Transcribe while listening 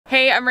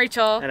Hey, I'm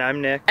Rachel. And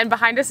I'm Nick. And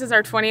behind us is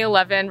our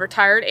 2011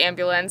 retired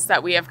ambulance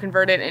that we have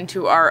converted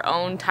into our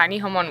own tiny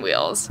home on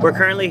wheels. We're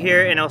currently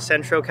here in El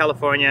Centro,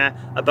 California,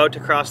 about to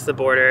cross the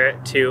border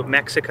to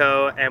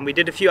Mexico, and we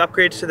did a few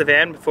upgrades to the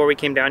van before we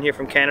came down here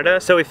from Canada,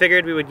 so we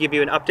figured we would give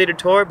you an updated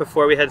tour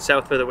before we head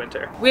south for the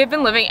winter. We have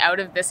been living out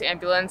of this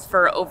ambulance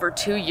for over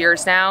 2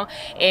 years now,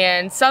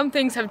 and some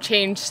things have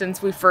changed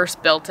since we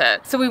first built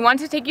it. So we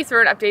want to take you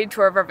through an updated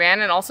tour of our van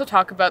and also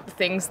talk about the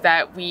things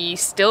that we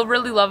still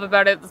really love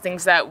about it, the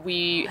things that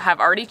we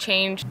have already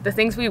changed, the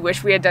things we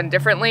wish we had done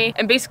differently,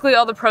 and basically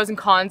all the pros and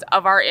cons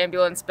of our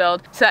ambulance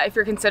build, so that if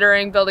you're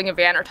considering building a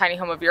van or tiny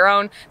home of your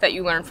own, that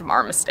you learn from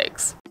our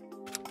mistakes.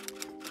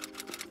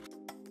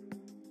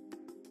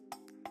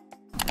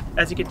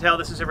 As you can tell,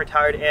 this is a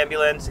retired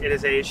ambulance. It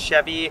is a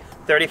Chevy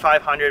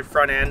 3500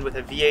 front end with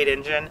a V8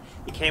 engine.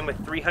 It came with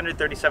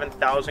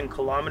 337,000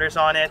 kilometers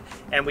on it,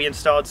 and we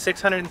installed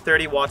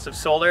 630 watts of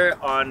solar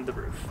on the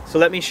roof. So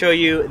let me show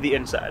you the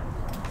inside.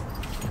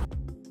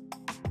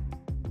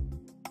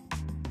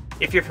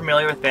 If you're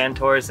familiar with van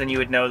tours, then you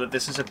would know that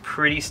this is a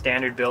pretty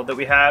standard build that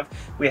we have.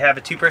 We have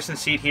a 2-person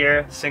seat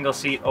here, single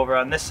seat over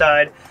on this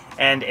side,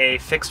 and a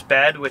fixed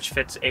bed which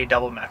fits a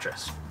double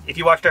mattress. If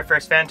you watched our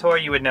first van tour,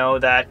 you would know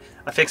that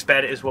a fixed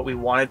bed is what we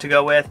wanted to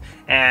go with,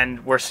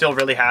 and we're still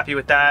really happy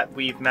with that.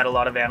 We've met a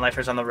lot of van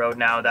lifers on the road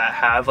now that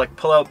have like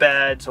pull-out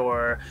beds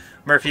or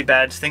Murphy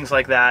beds, things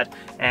like that,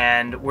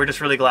 and we're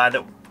just really glad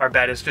that our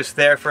bed is just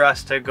there for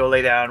us to go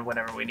lay down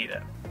whenever we need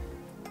it.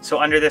 So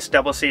under this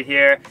double seat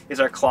here is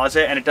our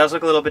closet, and it does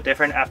look a little bit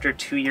different after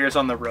 2 years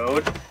on the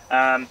road.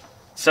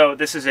 So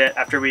this is it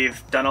after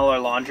we've done all our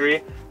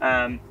laundry.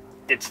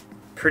 It's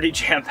pretty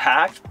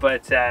jam-packed,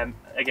 but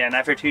again,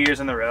 after 2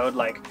 years on the road,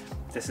 like,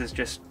 this is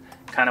just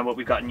kind of what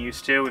we've gotten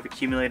used to. We've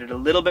accumulated a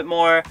little bit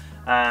more,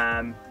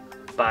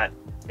 but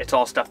it's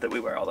all stuff that we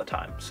wear all the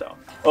time. So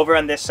over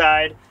on this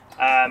side,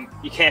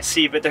 you can't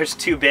see, but there's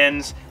 2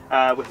 bins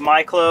with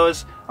my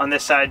clothes. On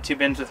this side, 2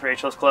 bins with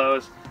Rachel's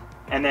clothes.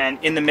 And then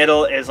in the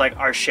middle is like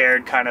our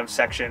shared kind of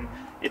section.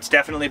 It's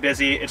definitely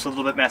busy, it's a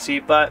little bit messy,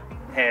 but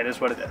hey, it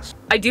is what it is.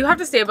 I do have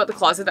to say about the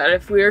closet that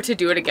if we were to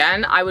do it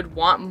again, I would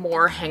want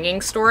more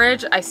hanging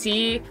storage. I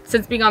see,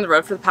 since being on the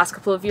road for the past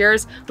couple of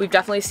years, we've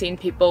definitely seen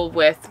people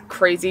with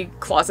crazy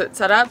closet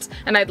setups,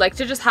 and I'd like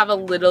to just have a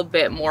little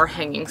bit more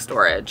hanging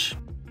storage.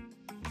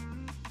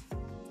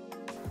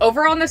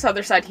 Over on this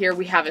other side here,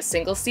 we have a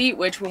single seat,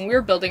 which when we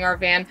were building our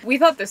van, we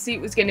thought this seat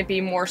was gonna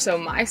be more so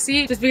my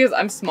seat, just because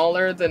I'm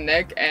smaller than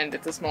Nick and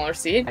it's a smaller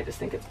seat. I just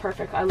think it's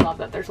perfect. I love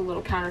that there's a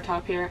little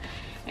countertop here,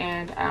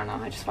 and I don't know,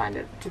 I just find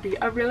it to be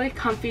a really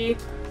comfy,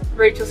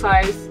 Rachel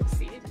size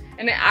seat.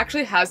 And it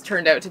actually has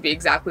turned out to be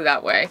exactly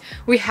that way.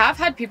 We have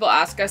had people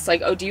ask us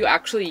like, oh, do you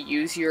actually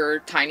use your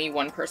tiny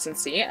 1-person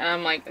seat? And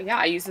I'm like, yeah,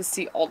 I use this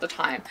seat all the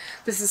time.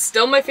 This is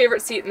still my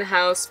favorite seat in the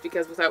house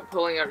because without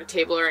pulling out a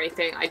table or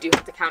anything, I do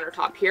have the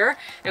countertop here.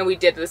 And we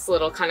did this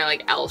little kind of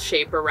like L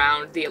shape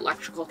around the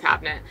electrical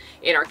cabinet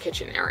in our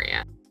kitchen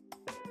area.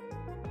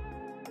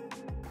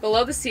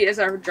 Below the seat is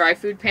our dry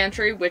food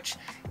pantry, which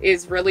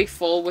is really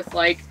full with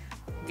like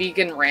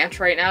vegan ranch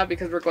right now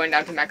because we're going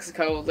down to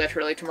Mexico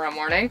literally tomorrow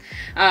morning,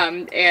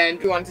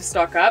 and we wanted to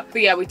stock up.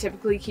 But yeah, we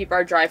typically keep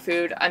our dry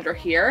food under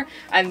here,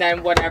 and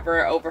then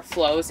whatever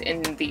overflows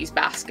in these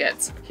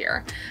baskets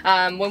here.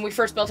 When we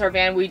first built our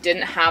van, we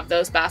didn't have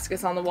those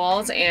baskets on the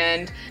walls,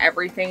 and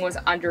everything was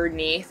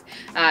underneath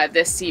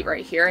this seat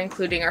right here,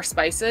 including our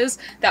spices.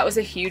 That was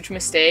a huge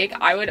mistake.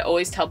 I would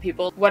always tell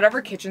people,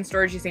 whatever kitchen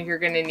storage you think you're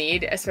gonna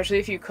need, especially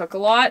if you cook a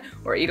lot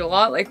or eat a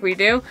lot like we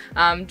do,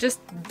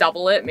 just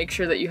double it, make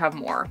sure that you have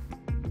more.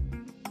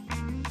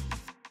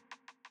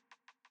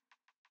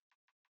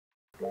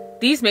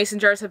 These mason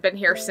jars have been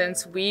here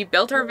since we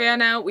built our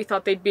van out. We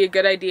thought they'd be a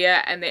good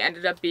idea, and they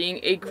ended up being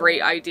a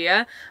great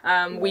idea.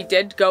 We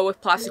did go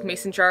with plastic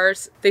mason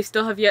jars. They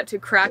still have yet to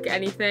crack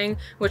anything,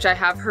 which I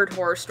have heard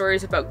horror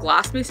stories about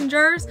glass mason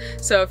jars.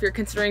 So if you're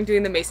considering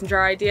doing the mason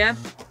jar idea,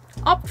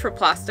 opt for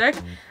plastic.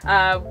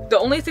 The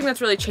only thing that's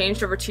really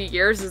changed over 2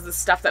 years is the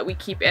stuff that we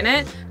keep in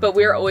it, but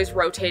we're always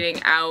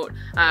rotating out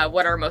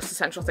what our most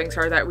essential things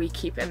are that we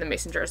keep in the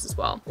mason jars as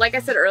well. Like I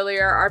said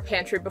earlier, our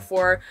pantry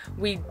before,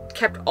 we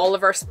kept all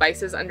of our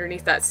spices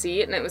underneath that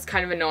seat, and it was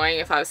kind of annoying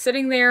if I was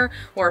sitting there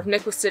or if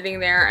Nick was sitting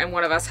there and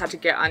one of us had to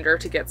get under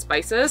to get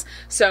spices.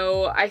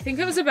 So I think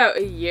it was about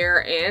a year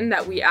in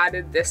that we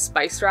added this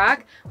spice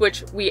rack,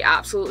 which we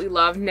absolutely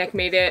love. Nick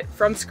made it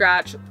from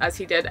scratch, as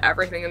he did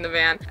everything in the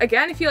van.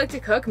 Again, if you like to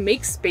cook,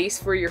 make space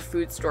for your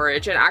food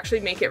storage and actually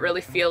make it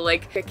really feel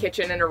like a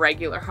kitchen in a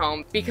regular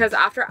home, because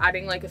after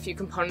adding like a few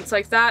components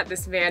like that,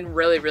 this van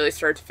really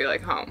started to feel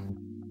like home.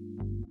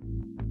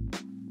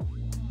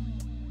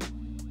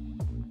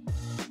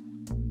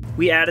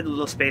 We added a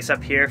little space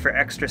up here for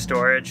extra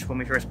storage when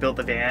we first built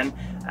the van.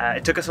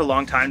 It took us a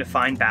long time to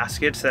find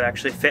baskets that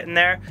actually fit in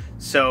there,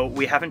 so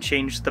we haven't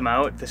changed them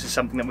out. This is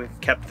something that we've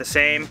kept the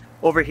same.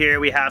 Over here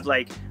we have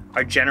like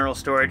our general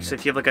storage, so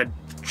if you have like a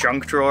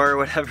junk drawer or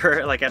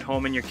whatever like at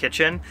home in your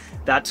kitchen,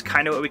 that's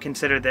kind of what we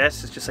consider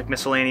this. It's just like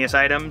miscellaneous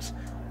items.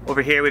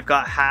 Over here we've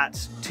got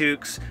hats,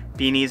 toques,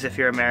 beanies if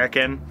you're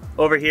American.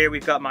 Over here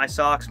we've got my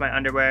socks, my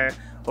underwear.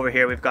 Over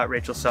here we've got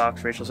Rachel's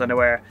socks, Rachel's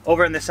underwear.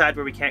 Over on this side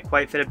where we can't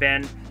quite fit a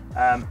bin,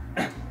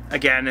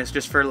 again, it's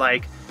just for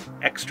like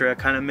extra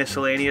kind of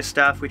miscellaneous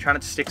stuff. We try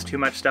not to stick too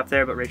much stuff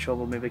there, but Rachel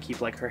will maybe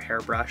keep like her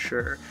hairbrush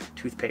or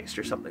toothpaste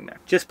or something there.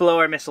 Just below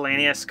our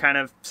miscellaneous kind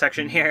of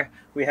section here,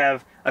 we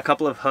have a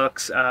couple of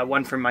hooks,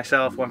 one for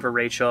myself, one for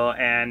Rachel,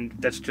 and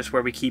that's just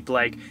where we keep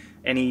like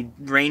any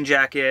rain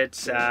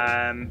jackets,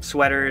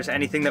 sweaters,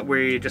 anything that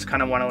we just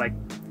kind of want to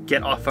like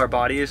get off our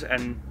bodies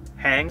and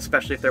hang,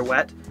 especially if they're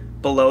wet.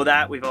 Below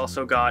that, we've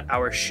also got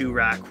our shoe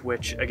rack,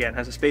 which again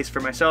has a space for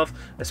myself,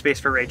 a space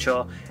for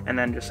Rachel, and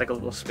then just like a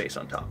little space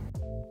on top.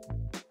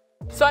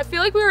 So I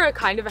feel like we were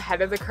kind of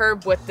ahead of the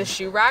curve with the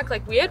shoe rack.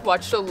 Like, we had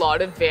watched a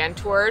lot of van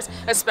tours,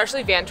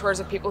 especially van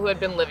tours of people who had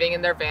been living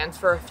in their vans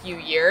for a few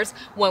years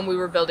when we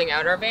were building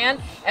out our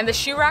van. And the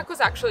shoe rack was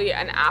actually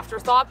an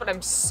afterthought, but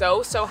I'm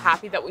so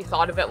happy that we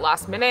thought of it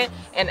last minute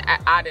and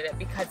added it,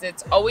 because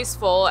it's always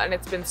full and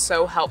it's been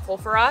so helpful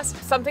for us.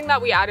 Something that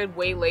we added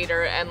way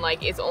later and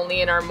like is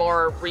only in our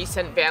more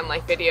recent van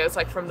life videos,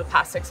 like from the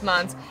past 6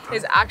 months,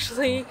 is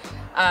actually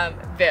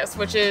this,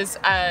 which is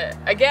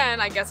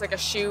again, I guess like a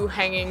shoe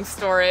hanging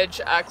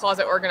storage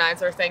closet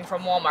organizer thing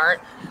from Walmart,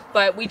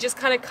 but we just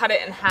kind of cut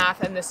it in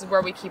half, and this is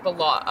where we keep a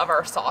lot of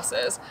our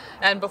sauces.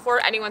 And before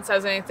anyone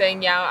says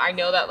anything, yeah, I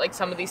know that like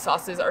some of these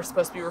sauces are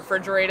supposed to be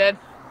refrigerated.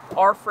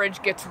 Our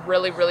fridge gets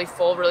really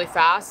full really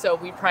fast, so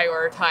we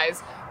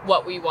prioritize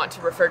what we want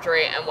to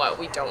refrigerate and what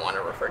we don't want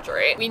to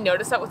refrigerate. We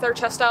noticed that with our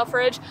chest style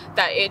fridge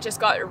that it just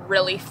got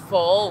really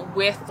full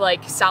with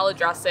like salad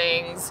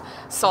dressings,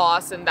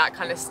 sauce, and that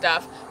kind of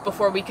stuff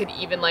before we could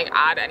even like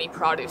add any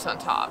produce on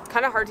top.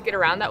 Kind of hard to get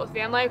around that with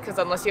van life, because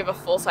unless you have a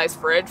full-size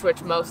fridge,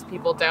 which most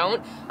people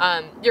don't,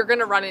 you're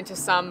gonna run into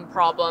some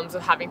problems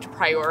of having to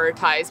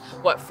prioritize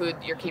what food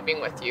you're keeping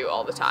with you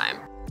all the time.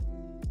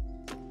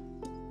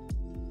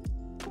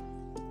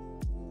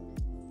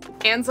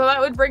 And so that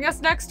would bring us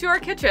next to our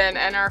kitchen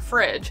and our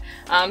fridge.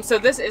 So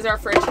this is our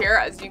fridge here.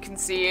 As you can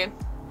see,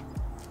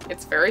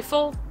 it's very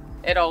full.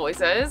 It always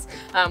is.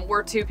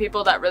 We're two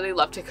people that really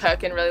love to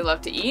cook and really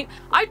love to eat.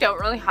 I don't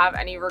really have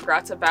any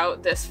regrets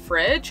about this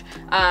fridge.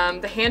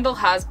 The handle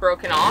has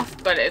broken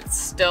off, but it's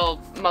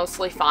still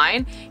mostly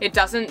fine. It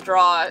doesn't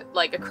draw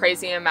like a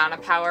crazy amount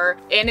of power,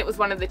 and it was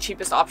one of the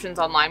cheapest options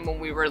online when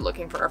we were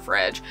looking for a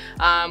fridge.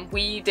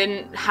 We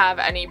didn't have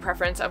any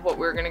preference of what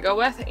we were gonna go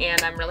with, and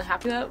I'm really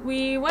happy that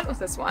we went with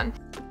this one.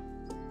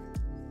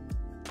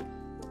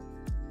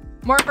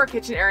 More of our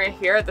kitchen area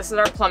here. This is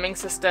our plumbing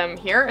system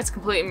here. It's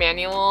completely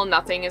manual,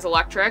 nothing is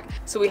electric.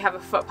 So we have a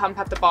foot pump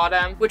at the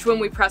bottom, which when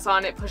we press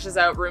on, it pushes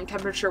out room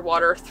temperature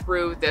water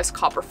through this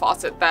copper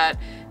faucet that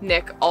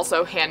Nick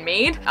also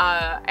handmade.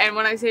 And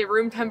when I say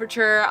room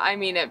temperature, I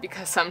mean it,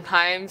 because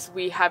sometimes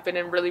we have been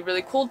in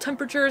really cold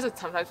temperatures, and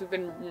sometimes we've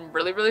been in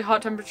really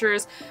hot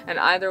temperatures, and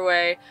either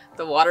way,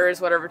 the water is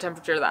whatever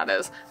temperature that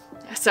is.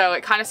 So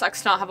it kind of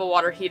sucks to not have a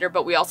water heater,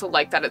 but we also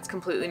like that it's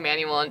completely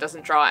manual and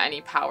doesn't draw any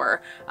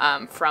power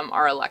from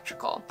our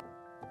electrical.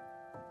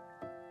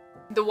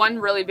 The one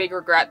really big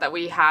regret that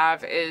we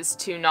have is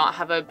to not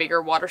have a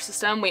bigger water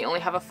system. We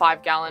only have a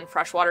 5-gallon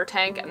freshwater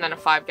tank and then a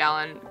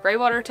 5-gallon gray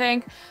water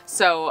tank.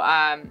 So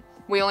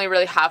we only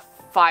really have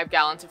 5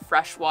 gallons of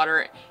fresh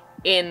water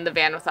in the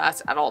van with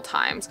us at all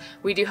times.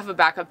 We do have a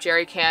backup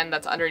jerry can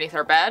that's underneath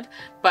our bed,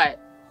 but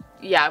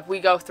yeah, we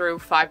go through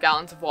 5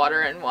 gallons of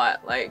water in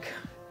what, like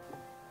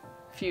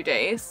few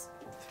days?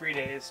 3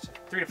 days,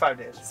 3 to 5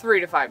 days. 3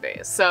 to 5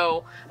 days.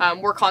 So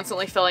we're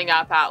constantly filling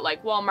up at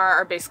like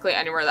Walmart or basically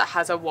anywhere that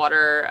has a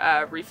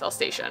water refill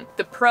station.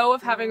 The pro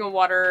of having a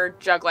water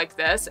jug like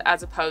this,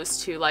 as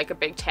opposed to like a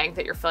big tank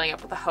that you're filling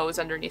up with a hose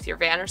underneath your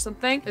van or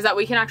something, is that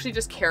we can actually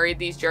just carry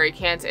these jerry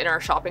cans in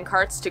our shopping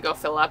carts to go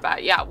fill up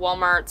at, yeah,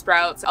 Walmart,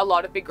 Sprouts. A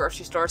lot of big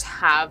grocery stores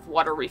have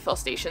water refill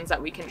stations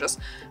that we can just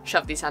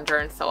shove these under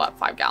and fill up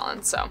 5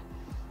 gallons. So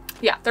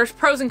yeah, there's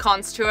pros and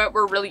cons to it.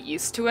 We're really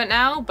used to it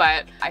now,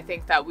 but I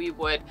think that we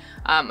would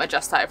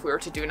adjust that if we were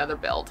to do another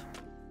build.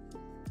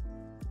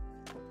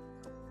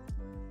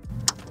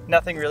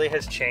 Nothing really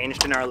has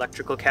changed in our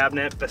electrical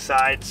cabinet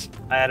besides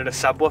I added a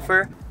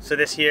subwoofer. So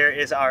this here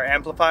is our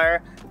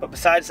amplifier, but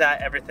besides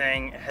that,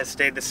 everything has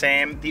stayed the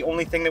same. The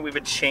only thing that we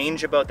would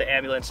change about the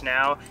ambulance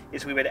now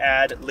is we would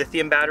add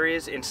lithium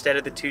batteries instead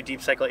of the 2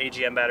 deep cycle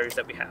AGM batteries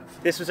that we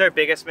have. This was our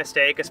biggest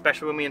mistake,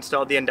 especially when we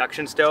installed the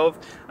induction stove.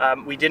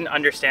 We didn't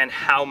understand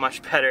how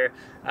much better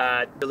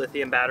the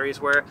lithium batteries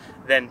were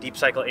than deep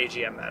cycle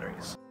AGM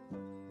batteries.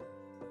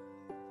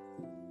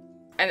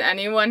 And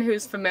anyone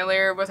who's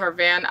familiar with our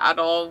van at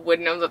all would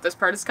know that this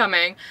part is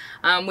coming.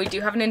 We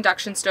do have an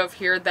induction stove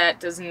here that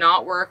does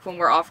not work when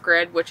we're off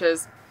grid, which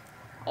is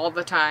all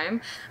the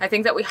time. I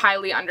think that we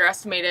highly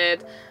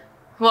underestimated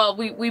Well,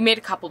 we made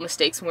a couple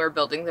mistakes when we were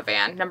building the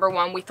van. Number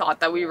one, we thought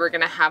that we were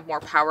going to have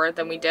more power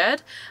than we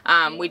did.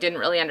 We didn't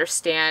really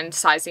understand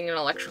sizing an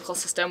electrical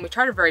system. We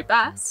tried our very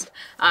best,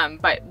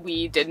 but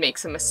we did make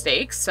some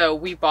mistakes. So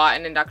we bought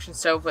an induction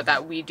stove but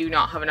that we do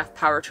not have enough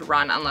power to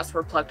run unless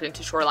we're plugged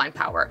into shoreline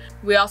power.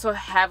 We also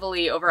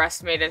heavily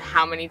overestimated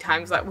how many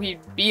times that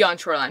we'd be on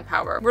shoreline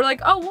power. We're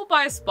like, oh, we'll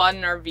buy a spot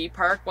in our RV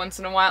park once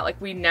in a while.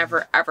 Like, we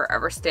never,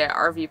 ever stay at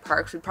RV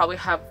parks. We probably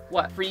have,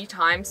 what, 3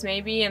 times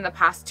maybe in the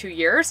past 2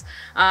 years.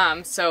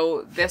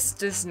 So this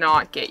does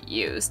not get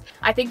used.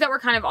 I think that we're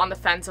kind of on the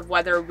fence of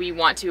whether we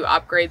want to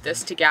upgrade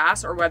this to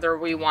gas or whether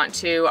we want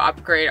to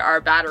upgrade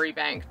our battery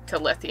bank to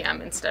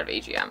lithium instead of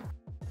AGM.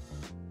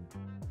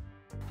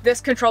 This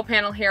control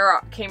panel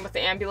here came with the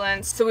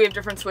ambulance, so we have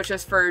different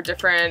switches for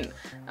different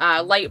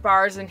light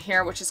bars in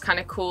here, which is kind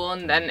of cool,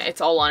 and then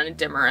it's all on a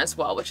dimmer as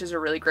well, which is a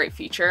really great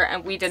feature,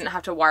 and we didn't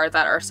have to wire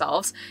that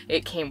ourselves.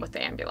 It came with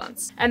the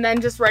ambulance. And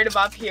then just right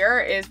above here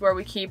is where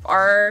we keep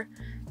our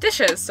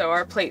dishes, so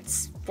our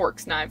plates,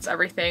 forks, knives,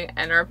 everything,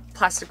 and our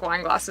plastic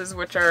wine glasses,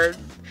 which are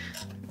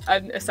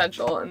an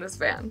essential in this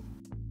van.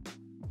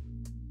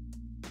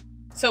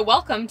 So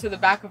welcome to the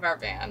back of our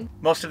van.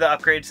 Most of the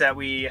upgrades that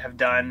we have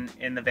done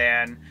in the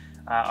van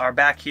are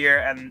back here,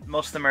 and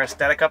most of them are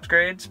aesthetic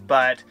upgrades,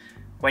 but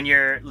when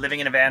you're living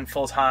in a van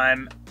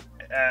full-time,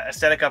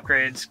 aesthetic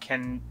upgrades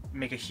can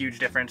make a huge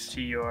difference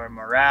to your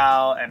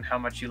morale and how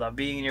much you love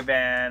being in your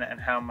van and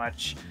how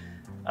much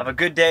of a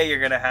good day you're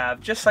gonna have,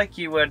 just like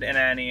you would in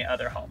any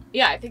other home.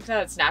 Yeah, I think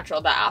that it's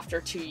natural that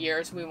after 2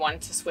 years we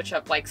wanted to switch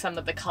up like some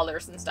of the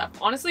colors and stuff.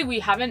 Honestly,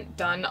 we haven't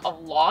done a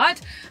lot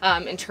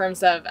in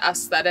terms of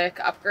aesthetic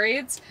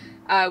upgrades.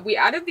 We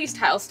added these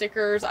tile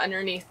stickers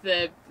underneath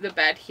the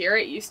bed here.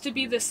 It used to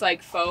be this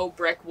like faux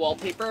brick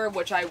wallpaper,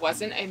 which I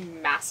wasn't a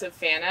massive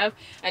fan of.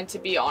 And to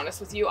be honest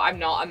with you, I'm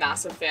not a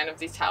massive fan of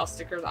these tile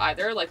stickers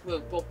either. Like,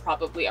 we'll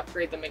probably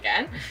upgrade them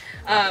again.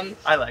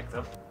 I like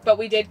them. But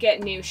we did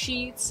get new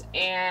sheets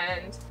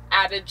and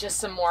added just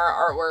some more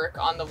artwork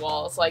on the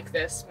walls, like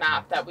this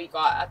map that we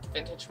got at the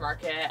vintage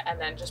market, and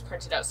then just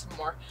printed out some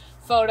more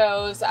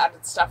photos,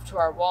 added stuff to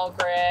our wall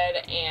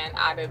grid, and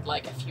added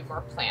like a few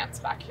more plants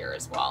back here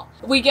as well.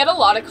 We get a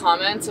lot of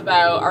comments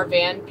about our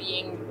van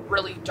being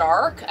really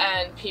dark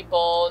and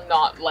people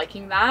not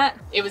liking that.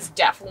 It was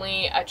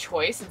definitely a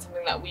choice and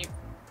something that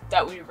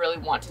we really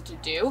wanted to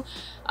do.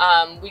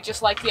 We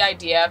just like the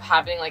idea of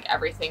having like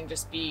everything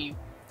just be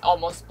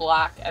almost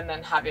black and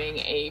then having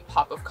a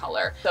pop of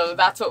color. So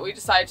that's what we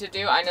decided to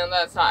do. I know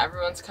that's not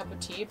everyone's cup of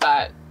tea,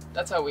 but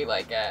that's how we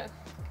like it.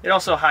 It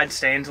also hides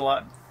stains a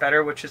lot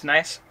better, which is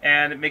nice,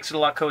 and it makes it a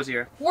lot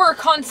cozier. We're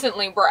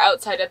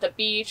outside at the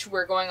beach,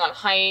 we're going on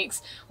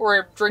hikes,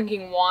 we're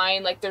drinking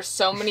wine. Like, there's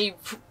so many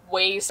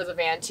ways for the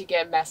van to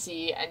get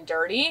messy and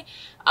dirty,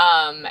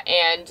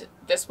 and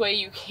this way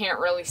you can't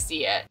really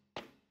see it.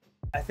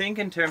 I think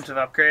in terms of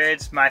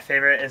upgrades, my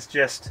favorite is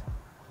just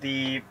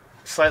the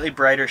slightly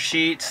brighter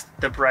sheets,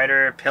 the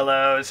brighter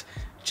pillows,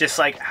 just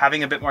like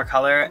having a bit more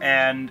color.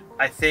 And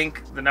I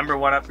think the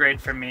 #1 upgrade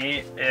for me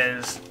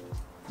is,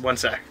 one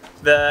sec,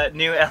 the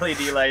new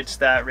LED lights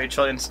that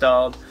Rachel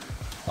installed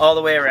all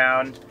the way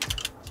around,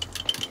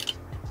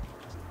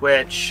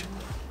 which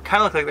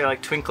kind of look like they're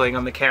like twinkling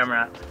on the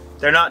camera.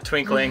 They're not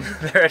twinkling,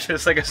 they're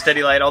just like a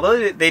steady light,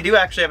 although they do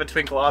actually have a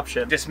twinkle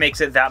option. It just makes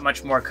it that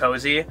much more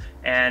cozy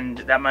and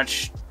that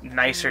much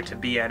nicer to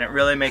be in. It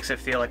really makes it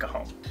feel like a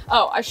home.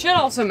 Oh, I should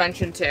also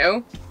mention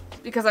too,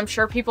 because I'm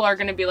sure people are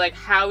gonna be like,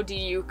 how do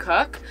you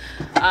cook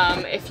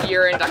if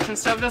your induction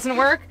stove doesn't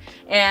work?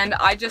 And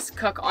I just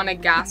cook on a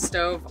gas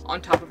stove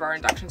on top of our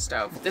induction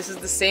stove. This is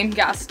the same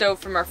gas stove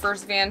from our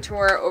first van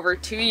tour over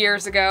 2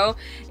 years ago,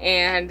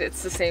 and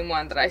it's the same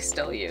one that I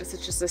still use.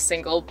 It's just a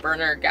single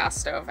burner gas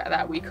stove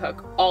that we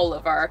cook all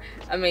of our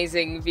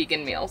amazing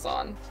vegan meals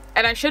on.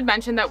 And I should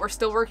mention that we're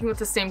still working with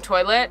the same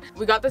toilet.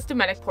 We got this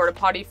Domestic porta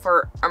potty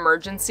for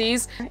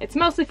emergencies. It's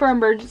mostly for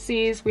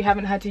emergencies. We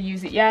haven't had to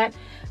use it yet,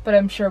 but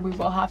I'm sure we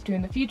will have to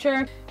in the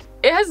future.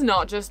 It has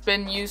not just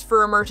been used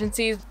for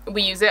emergencies.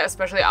 We use it,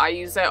 especially I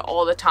use it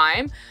all the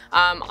time.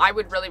 I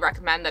would really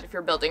recommend that if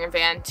you're building a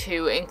van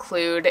to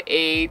include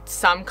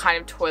some kind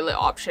of toilet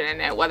option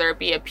in it, whether it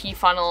be a pee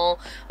funnel,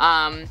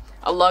 a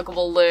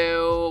luggable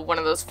loo, one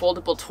of those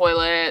foldable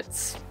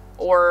toilets,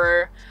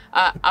 or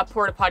a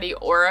porta potty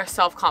or a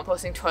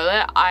self-composting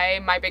toilet.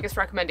 My biggest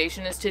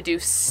recommendation is to do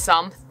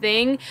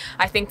something.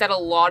 I think that a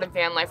lot of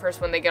van lifers,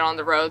 when they get on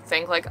the road,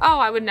 think like, oh,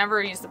 I would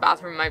never use the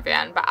bathroom in my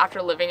van, but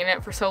after living in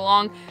it for so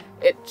long,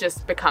 it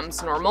just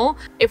becomes normal.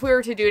 If we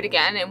were to do it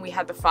again and we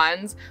had the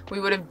funds, we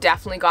would have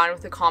definitely gone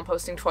with the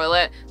composting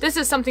toilet. This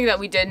is something that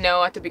we did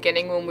know at the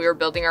beginning when we were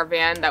building our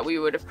van that we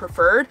would have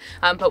preferred,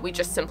 but we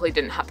just simply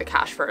didn't have the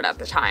cash for it at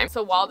the time.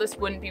 So while this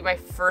wouldn't be my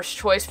first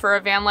choice for a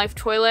van life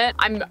toilet,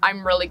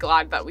 I'm really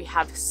glad that we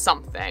have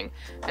something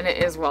and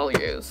it is well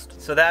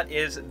used. So that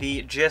is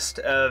the gist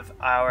of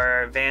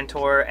our van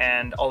tour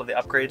and all of the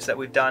upgrades that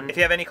we've done. If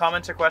you have any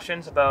comments or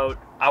questions about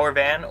our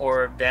van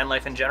or van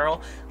life in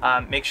general,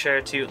 make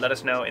sure to let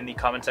us know in the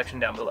comment section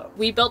down below.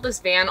 We built this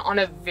van on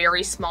a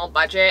very small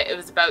budget. It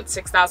was about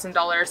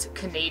 $6,000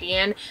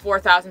 Canadian,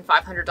 $4,500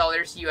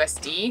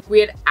 USD. We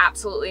had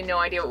absolutely no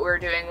idea what we were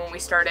doing when we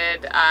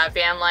started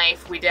van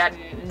life. We had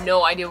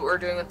no idea what we were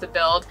doing with the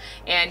build,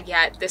 and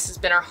yet this has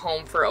been our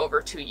home for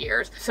over 2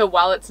 years. So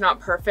while it's not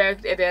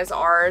perfect, it is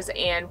ours,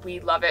 and we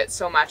love it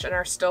so much and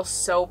are still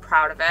so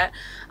proud of it.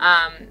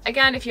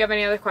 Again, if you have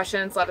any other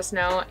questions, let us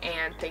know,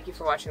 and thank you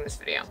for watching this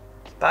video.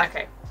 Bye.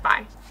 Okay,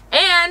 bye.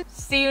 And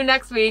see you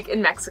next week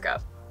in Mexico.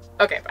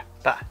 Okay, bye.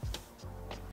 Bye.